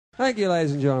Thank you,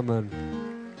 ladies and gentlemen.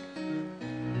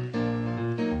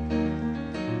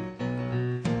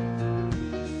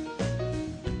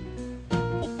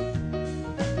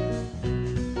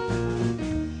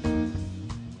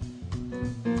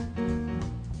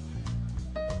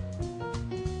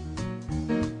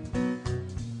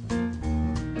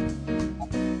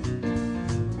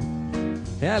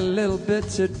 Had a little bit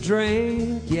to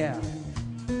drink, yeah.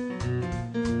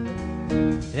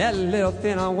 Had a little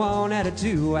thing I wanted to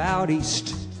do out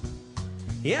east.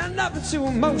 Yeah, nothing too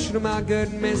emotional, my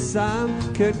good miss. I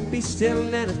couldn't be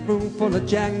still in a room full of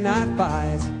jackknife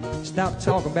eyes. Stop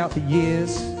talking about the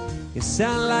years. You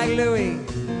sound like Louis.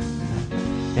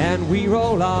 And we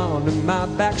roll on to my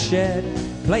back shed,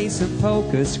 play some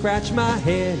poker, scratch my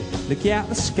head, look out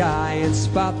the sky and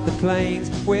spot the planes.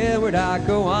 Where would I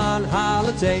go on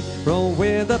holiday? Roll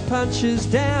with the punches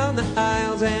down the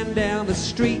aisles and down the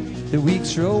street. The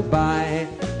weeks roll by,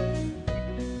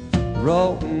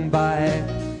 rolling by.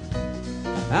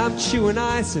 I'm chewing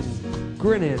ice and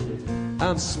grinning,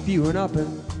 I'm spewing up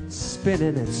and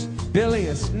spinning. It's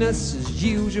biliousness as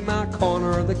usual in my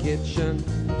corner of the kitchen.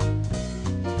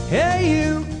 Hey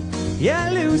you, yeah,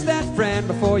 lose that friend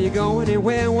before you go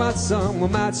anywhere. What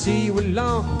someone might see you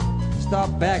alone.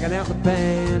 Stop backing out the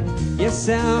band. You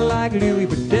sound like Louis,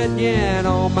 but dead, yeah. And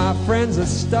all my friends are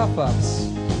stuff-ups,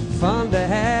 fun to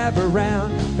have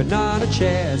around. Banana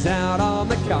chairs out on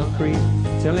the concrete,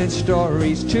 telling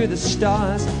stories to the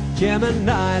stars.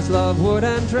 Gemini's love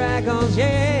wooden dragons,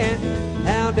 yeah.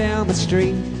 Out down the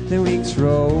street, the weeks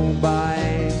roll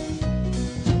by,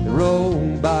 roll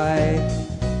by.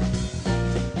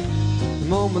 The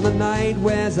moment the night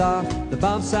wears off, the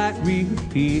bomb site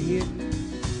repeat.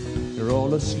 They're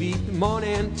all asleep, the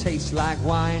morning tastes like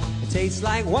wine. It tastes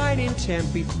like wine in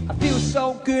Tempe. I feel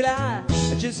so good, I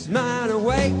just might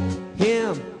wake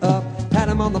him up, pat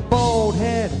him on the bald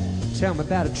head, tell him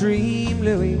about a dream,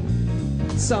 Louis.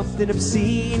 Something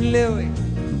obscene, Louis.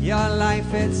 Your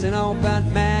life, it's an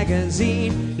open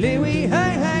magazine, Louis.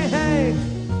 Hey, hey, hey.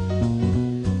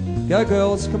 Go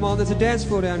girls, come on, there's a dance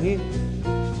floor down here.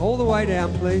 All the way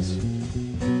down, please.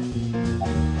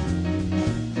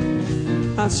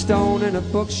 I'm stoned in a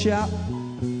bookshop,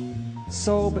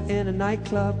 sober in a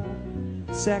nightclub.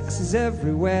 Sex is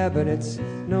everywhere, but it's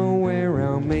nowhere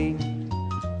around me.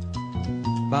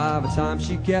 By the time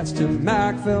she gets to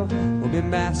Marrickville, we'll be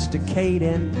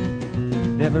masticating.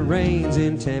 Never rains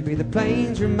in Tempe. The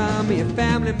plains remind me of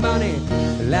family money.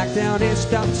 Lack down here,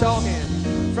 stop talking.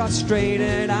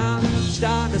 Frustrated, I'm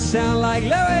starting to sound like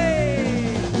Louis.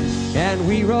 And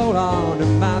we roll on to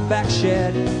my back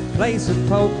shed, play some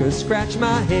poker, scratch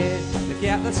my head, look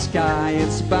out the sky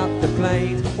and spot the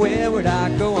planes. Where would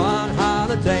I go on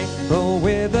holiday? Roll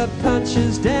with the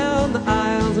punches down the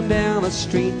aisles and down the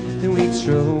street. The weeks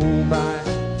roll by,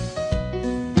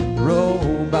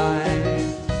 roll by.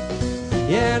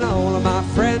 Yeah, and all of my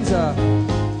friends are,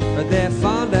 but they're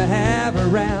fun to have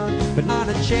around.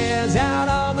 Banana chairs out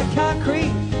on the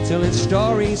concrete, telling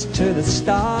stories to the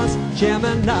stars.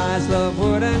 Gemini's love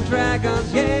wooden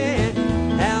dragons, yeah.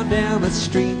 Out down the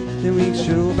street, the weeks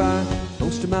roll by.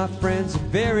 Most of my friends are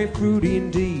very fruity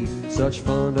indeed, such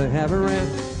fun to have around.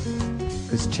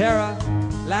 Cause terror,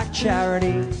 like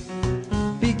charity,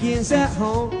 begins at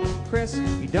home. Chris,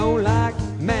 he don't like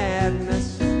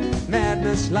madness.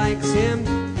 Madness likes him.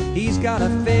 He's got a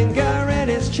finger in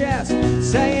his chest,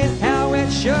 saying how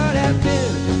it should have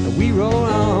been. We roll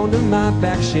on to my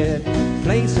back shed,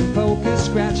 play some poker,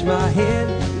 scratch my head,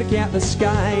 look out the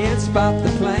sky and spot the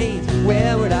planes.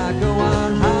 Where would I go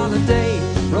on holiday?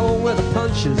 Roll with the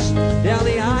punches, down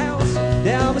the aisles,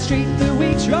 down the street. The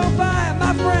weeks roll by,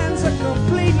 my friends are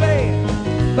completely,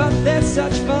 but they're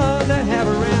such fun to have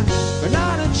around.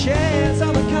 Banana chairs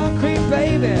on the concrete,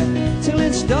 baby,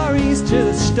 telling stories to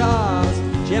the stars.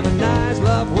 Gemini's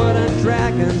love wooden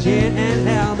dragons, yeah, and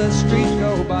how the streets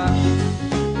go by.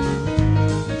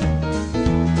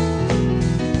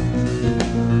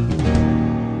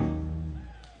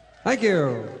 Thank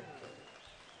you.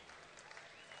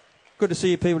 Good to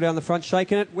see you people down the front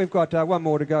shaking it. We've got one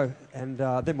more to go, and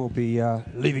then we'll be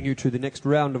leaving you to the next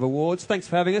round of awards. Thanks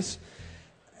for having us.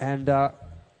 And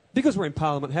because we're in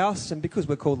Parliament House and because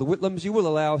we're called the Whitlams, you will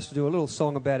allow us to do a little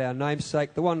song about our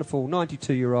namesake, the wonderful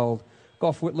 92-year-old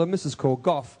Gough Whitlam. This is called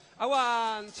Gough. A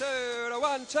 1, 2, a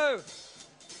 1, 2.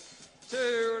 2,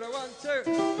 a 1,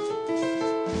 2.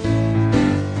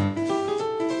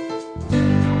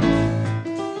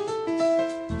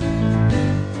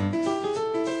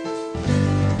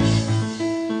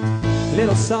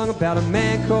 little song about a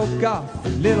man called Goff. A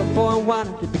little boy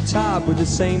wanted to be tied with the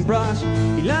same brush.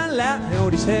 He learned Latin,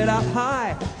 held his head up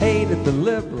high, hated the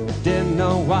liberal, didn't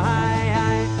know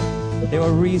why. There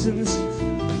were reasons,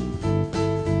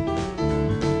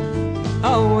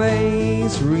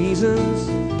 always reasons.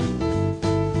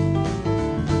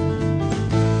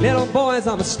 Little boys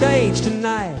on the stage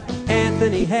tonight,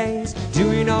 Anthony Hayes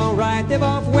doing alright. They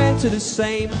both went to the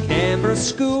same Canberra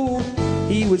school.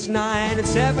 He was 9 and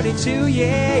 72,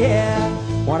 yeah.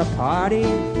 What a party,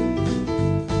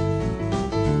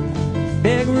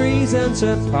 big reason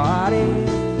to party.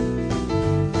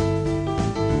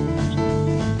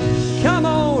 Come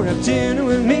on, have dinner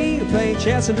with me, play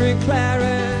chess and drink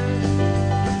claret.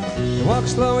 Walk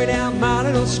slowly down my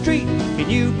little street, can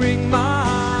you bring Margaret?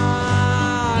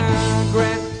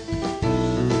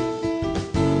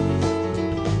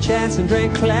 Chess and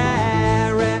drink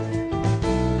claret.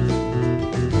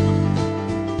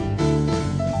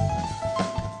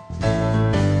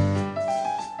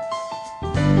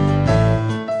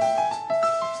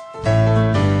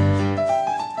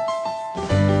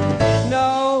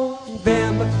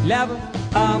 November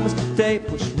 11th, almost a day,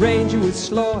 push ranger was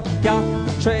slow, got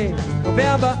the train.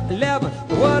 November 11th,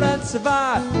 the wouldn't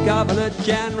survive, Governor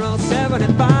General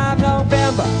 75.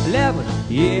 November 11th,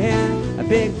 yeah, a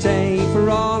big day for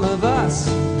all of us.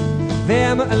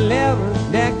 November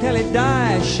 11th, Ned Kelly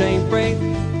died, shame break.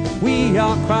 We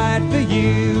all cried for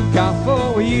you, got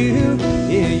for you,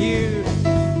 yeah you.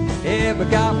 Ever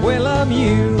got Whitlam,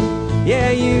 you,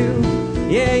 yeah you,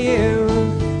 yeah you.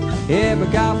 Ever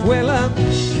got Whitlam?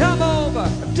 Come over,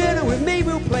 have dinner with me,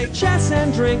 we'll play chess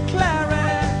and drink claret.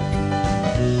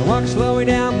 I walk slowly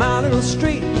down my little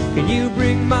street, can you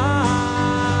bring Margaret?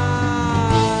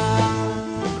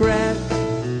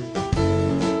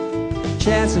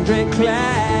 Chess and drink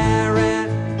claret.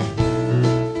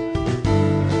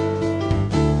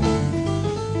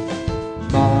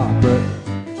 Margaret.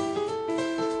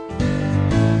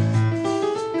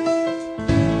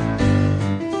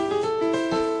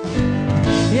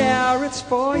 Yeah, it's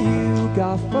for you,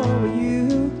 got for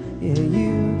you, yeah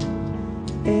you.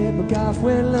 Ever got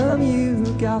Whitlam, you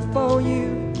got for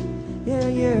you, yeah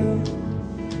you.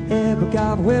 Ever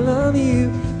got Whitlam,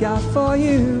 you got for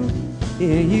you,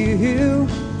 yeah you.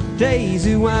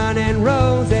 Daisy, wine and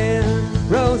roses,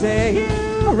 roses,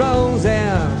 yeah,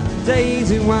 roses.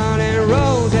 Daisy, wine and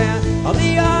roses. All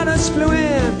the artists flew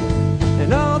in,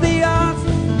 and all the arts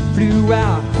flew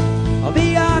out. All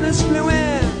the artists flew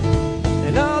in,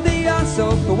 and all the arts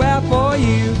so go out for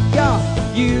you. Got,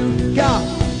 you got,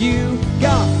 you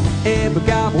got. Ever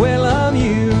got Whitlam,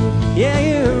 you, yeah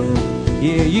you,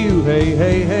 yeah you. Hey,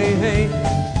 hey, hey, hey.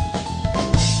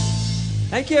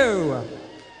 Thank you.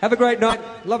 Have a great night.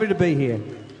 Lovely to be here.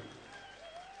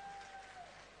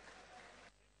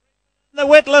 The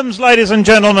Whitlams, ladies and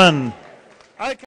gentlemen. Okay.